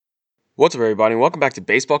What's up, everybody? Welcome back to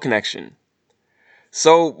Baseball Connection.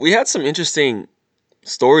 So, we had some interesting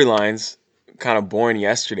storylines kind of born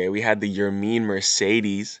yesterday. We had the Yermin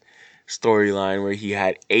Mercedes storyline where he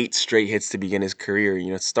had 8 straight hits to begin his career.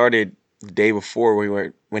 It started the day before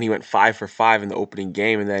when he went 5 for 5 in the opening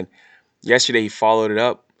game, and then yesterday he followed it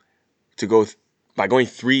up to by going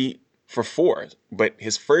 3 for 4. But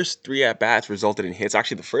his first three at bats resulted in hits.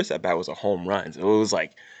 Actually, the first at bat was a home run. So it was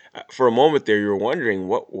like, for a moment there, you were wondering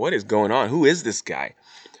what is going on. Who is this guy?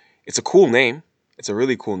 It's a cool name. It's a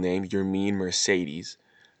really cool name. Yermin Mercedes.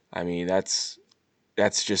 I mean, that's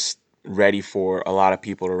just ready for a lot of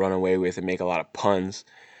people to run away with and make a lot of puns.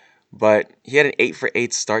 But he had an 8 for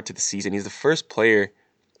 8 start to the season. He's the first player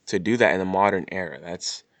to do that in the modern era.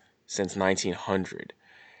 That's since 1900.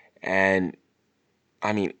 And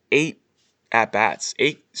I mean, 8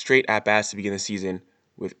 straight at bats to begin the season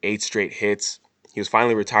with 8 straight hits. He was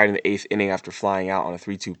finally retired in the 8th inning after flying out on a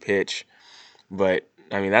 3-2 pitch. But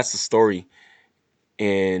I mean, that's the story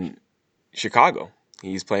in Chicago.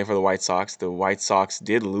 He's playing for the White Sox. The White Sox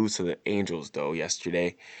did lose to the Angels though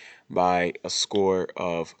yesterday by a score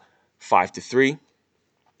of 5-3.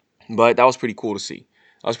 But that was pretty cool to see.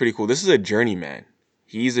 That was pretty cool. This is a journeyman.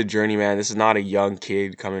 He's a journeyman. This is not a young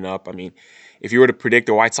kid coming up. I mean, if you were to predict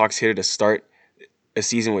the White Sox hitter to start a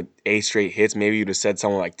season with 8 straight hits, maybe you'd have said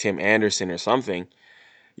someone like Tim Anderson or something.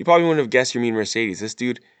 You probably wouldn't have guessed Yermin Mercedes. This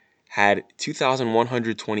dude had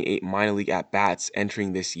 2,128 minor league at-bats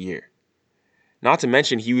entering this year. Not to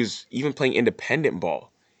mention, he was even playing independent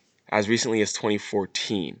ball as recently as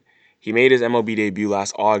 2014. He made his MLB debut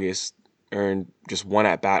last August, earned just one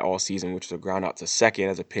at-bat all season, which was a ground out to second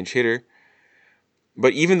as a pinch hitter.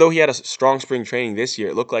 But even though he had a strong spring training this year,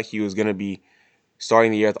 it looked like he was going to be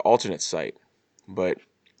starting the year at the alternate site. But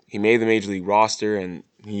he made the major league roster, and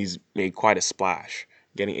he's made quite a splash,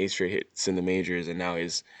 getting 8 straight hits in the majors, and now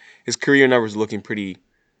his career numbers are looking pretty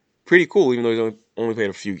cool, even though he's only played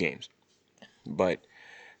a few games. But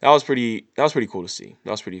that was pretty cool to see.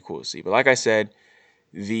 That was pretty cool to see. But like I said,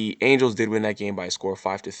 the Angels did win that game by a score of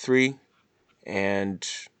 5-3, and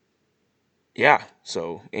yeah,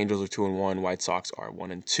 so Angels are 2-1, White Sox are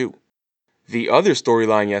 1-2. The other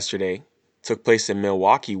storyline yesterday took place in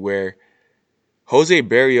Milwaukee, where Jose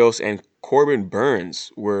Berrios and Corbin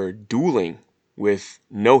Burnes were dueling with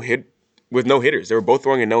no hitters. They were both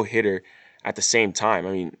throwing a no hitter at the same time.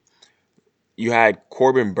 I mean, you had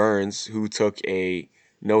Corbin Burnes, who took a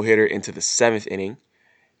no hitter into the 7th inning,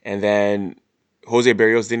 and then Jose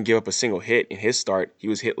Berrios didn't give up a single hit in his start. He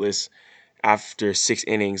was hitless after 6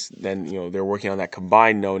 innings. Then they're working on that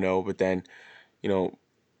combined no, but then you know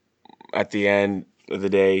at the end of the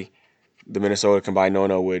day, the Minnesota combined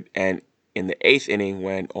no would end in the 8th inning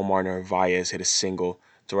when Omar Narvaez hit a single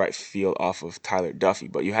to right field off of Tyler Duffy.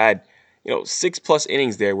 But you had 6+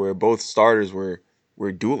 innings there where both starters were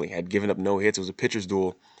dueling, had given up no hits. It was a pitcher's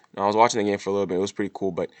duel. And I was watching the game for a little bit. It was pretty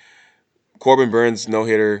cool. But Corbin Burnes' no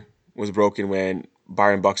hitter was broken when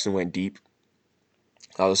Byron Buxton went deep.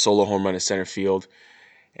 That was a solo home run in center field.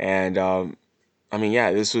 And I mean,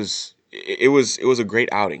 yeah, it was a great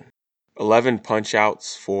outing. 11 punch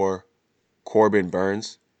outs for Corbin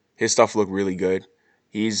Burnes. His stuff looked really good.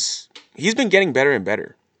 He's been getting better and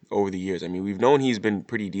better over the years. I mean, we've known he's been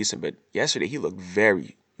pretty decent, but yesterday he looked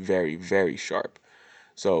very, very, very sharp.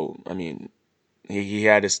 So, I mean, he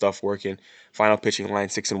had his stuff working. Final pitching line,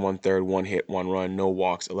 6 1/3, 1 hit, 1 run, no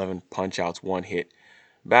walks, 11 punch outs, 1 hit.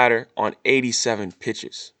 Batter on 87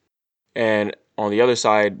 pitches. And on the other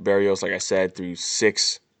side, Berrios, like I said, threw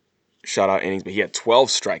 6 shutout innings, but he had 12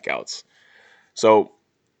 strikeouts. So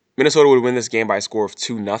Minnesota would win this game by a score of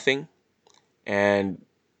 2-0. And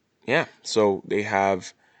yeah, so they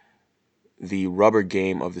have the rubber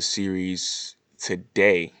game of the series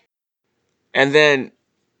today. And then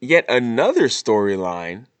yet another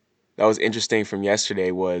storyline that was interesting from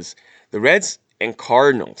yesterday was the Reds and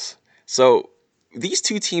Cardinals. So these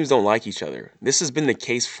two teams don't like each other. This has been the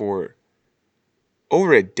case for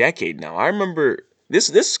over a decade now. I remember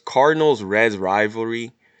this Cardinals Reds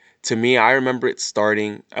rivalry. To me, I remember it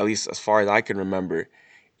starting, at least as far as I can remember,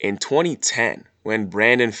 in 2010 when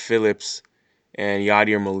Brandon Phillips and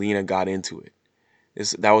Yadier Molina got into it.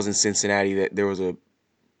 That was in Cincinnati. That there was a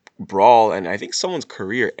brawl, and I think someone's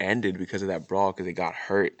career ended because of that brawl because they got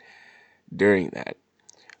hurt during that.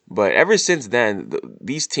 But ever since then,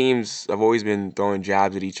 these teams have always been throwing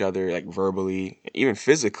jabs at each other, like verbally, even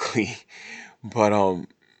physically. But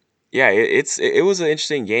yeah, it was an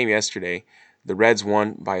interesting game yesterday. The Reds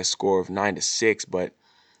won by a score of 9-6, but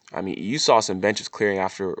I mean, you saw some benches clearing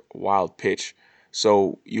after a wild pitch.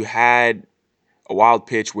 So you had a wild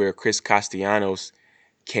pitch where Chris Castellanos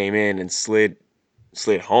came in and slid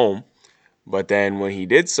home, But then when he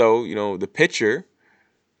did so, the pitcher,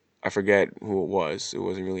 I forget who it was. It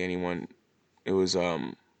wasn't really anyone. It was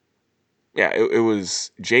it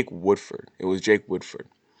was Jake Woodford. It was Jake Woodford.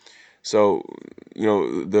 So,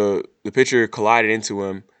 the pitcher collided into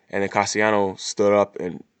him, and then Castellano stood up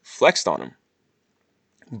and flexed on him.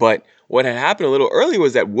 But what had happened a little earlier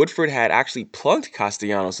was that Woodford had actually plunked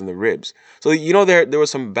Castellanos in the ribs. So, there was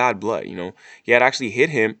some bad blood. He had actually hit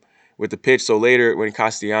him with the pitch. So later, when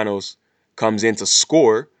Castellanos comes in to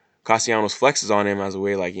score, Castellanos flexes on him as a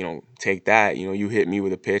way like, take that. You hit me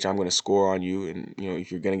with a pitch, I'm going to score on you. And,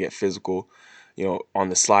 if you're going to get physical, on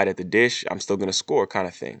the slide at the dish, I'm still going to score kind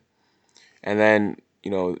of thing. And then,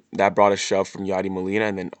 that brought a shove from Yadi Molina,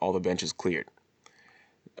 and then all the benches cleared.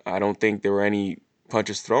 I don't think there were any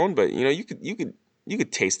punches thrown, but you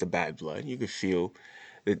could taste the bad blood. You could feel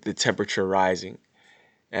the temperature rising,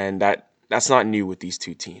 and that's not new with these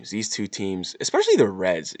two teams. These two teams, especially the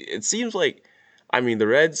Reds, it seems like, the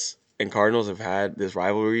Reds and Cardinals have had this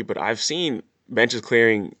rivalry, but I've seen benches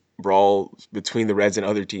clearing brawl between the Reds and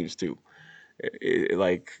other teams too.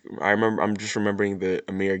 Like I'm just remembering the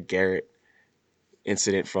Amir Garrett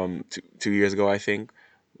incident from 2 years ago, I think,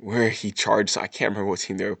 where he charged. I can't remember what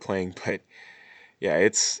team they were playing, but yeah,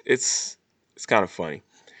 it's kind of funny.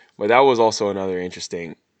 But that was also another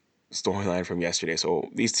interesting storyline from yesterday. So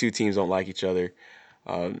these two teams don't like each other.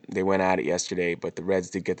 They went at it yesterday, but the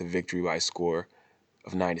Reds did get the victory by a score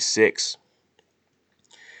of 9-6.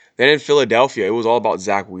 Then in Philadelphia, it was all about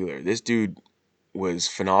Zach Wheeler. This dude was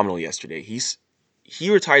phenomenal yesterday. He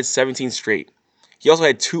retired 17 straight. He also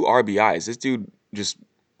had 2 RBIs. This dude just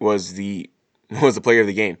was the was the player of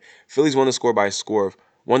the game. Phillies won this game by a score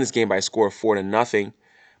of 4-0.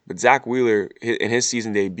 But Zach Wheeler, in his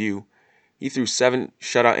season debut, he threw 7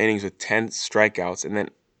 shutout innings with 10 strikeouts, and then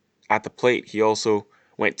at the plate, he also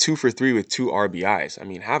went 2 for 3 with 2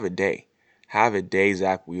 RBIs. Have a day,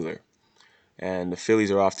 Zach Wheeler. And the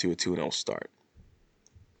Phillies are off to a 2-0 start.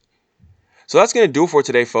 So that's going to do it for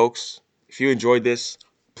today, folks. If you enjoyed this,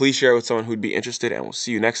 please share it with someone who'd be interested, and we'll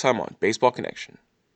see you next time on Baseball Connection.